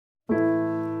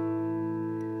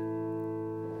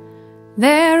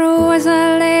There was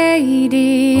a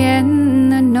lady in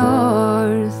the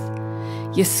north,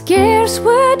 you scarce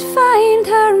would find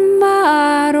her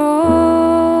marrow.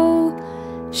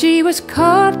 She was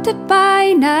courted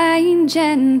by 9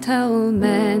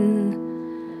 gentlemen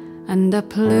and a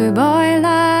ploughboy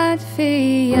lad for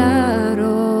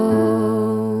Yarrow.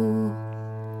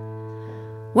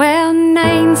 Well,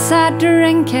 9 sat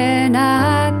drinking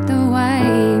at the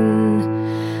wine,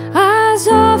 as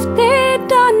oft they'd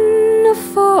done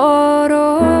afore,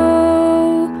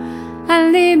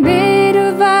 and they made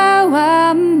a vow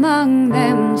among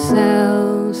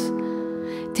themselves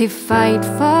to fight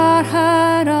for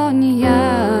her on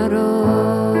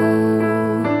Yarrow.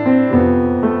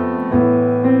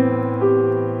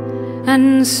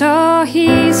 And so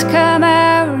he's come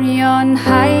out yon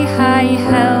high, high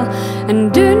hill,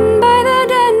 and down by the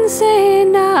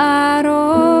dancing Yarrow,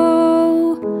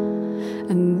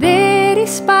 and there he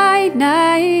spied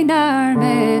 9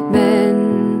 armed men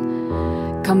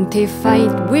come to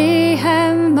fight with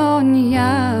him on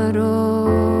Yarrow.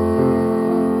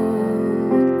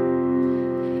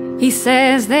 He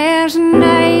says, there's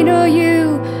 9 o'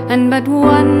 you and but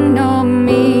 1 o'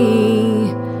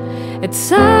 me,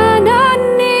 it's an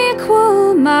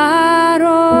unequal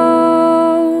marrow,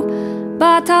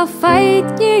 but I'll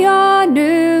fight ye on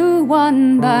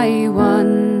one by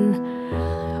one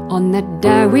on the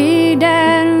Dowie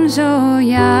downs o'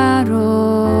 Yarrow.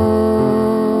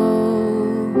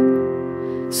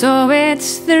 So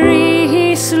it's 3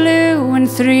 he slew and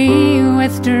 3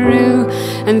 withdrew,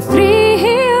 and 3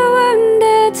 he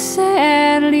wounded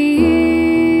sadly,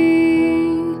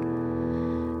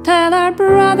 till our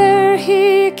brother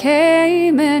he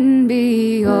came in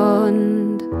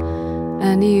beyond,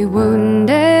 and he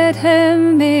wounded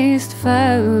him most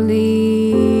foully.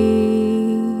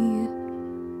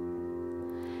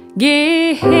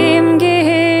 Gae hame,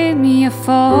 ye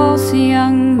false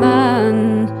young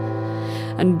man,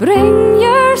 and bring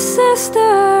your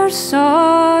sister's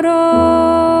sorrow,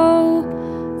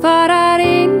 for our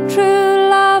ain true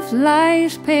love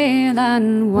lies pale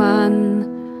and wan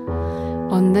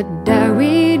on the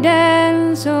Dowie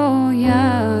downs o'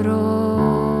 Yarrow.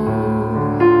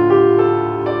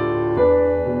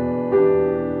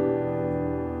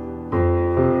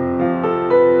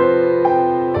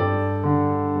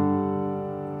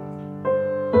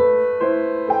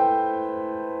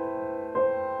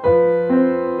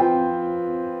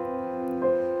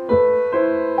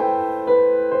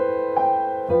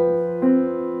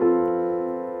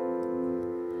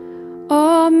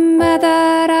 Oh,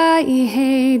 mother, I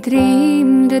hae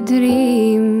dreamed a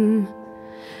dream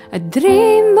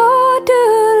o'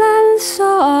 dole and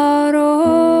sorrow.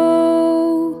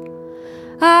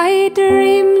 I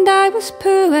dreamed I was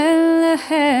pulling the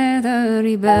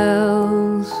heathery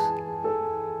bells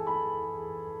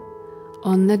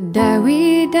on the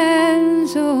Dowie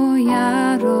downs o'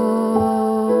 Yarrow.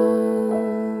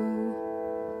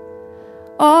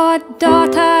 Oh,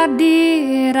 daughter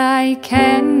dear, I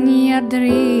ken your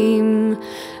dream,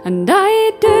 and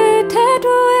I doubt it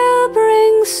will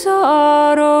bring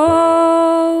sorrow,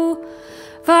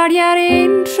 for your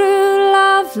ain true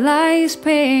love lies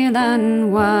pale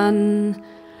and wan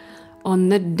on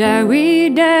the Dowie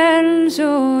downs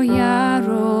o'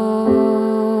 Yarrow.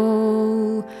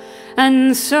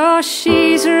 And so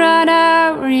she's run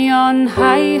out yon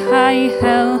high, high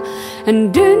hill,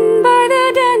 and down by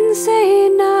the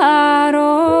dancing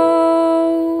Yarrow,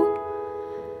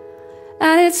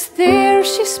 and it's there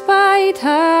she spied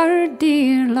her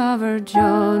dear lover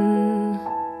John,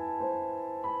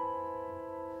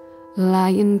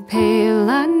 lying pale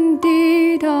and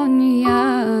dead on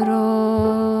Yarrow.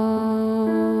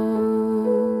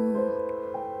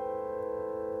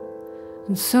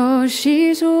 And so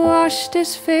she's washed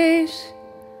his face,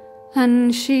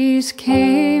 and she's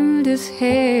combed his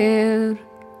hair,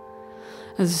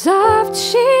 as oft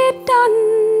she'd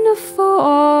done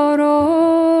afore,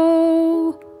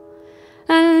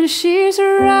 and she's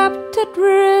wrapped it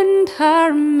round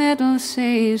her middle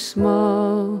sae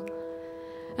small,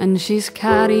 and she's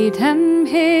carried him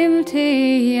home to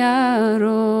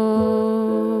Yarrow.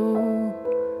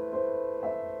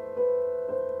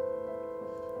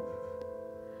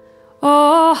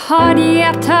 Oh, hold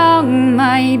your tongue,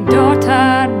 my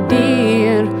daughter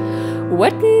dear,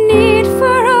 what need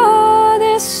for all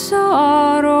this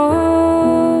sorrow?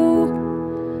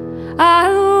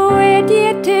 I'll wed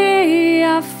you to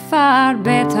a far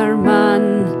better man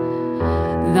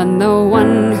than the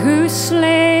one who's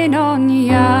slain on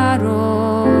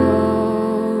Yarrow.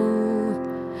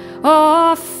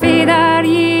 Oh, feather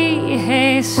ye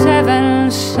hae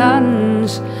 7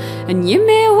 sons, and you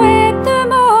may wed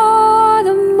them all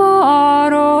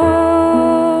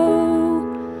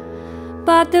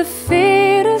but the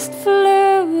fairest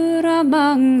flower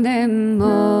among them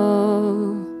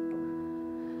all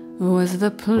was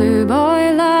the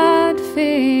ploughboy lad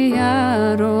fae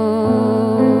Yarrow.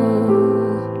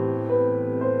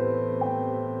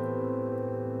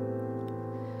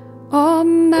 Oh,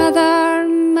 mother,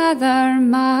 mother,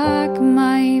 mak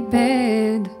my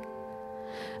bed,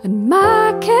 and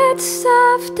mak it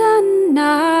soft and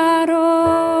narrow,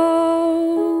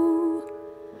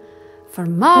 for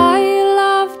my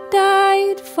love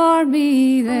died for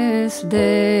me this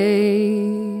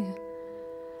day,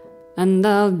 and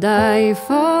I'll die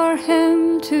for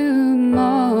him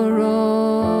tomorrow.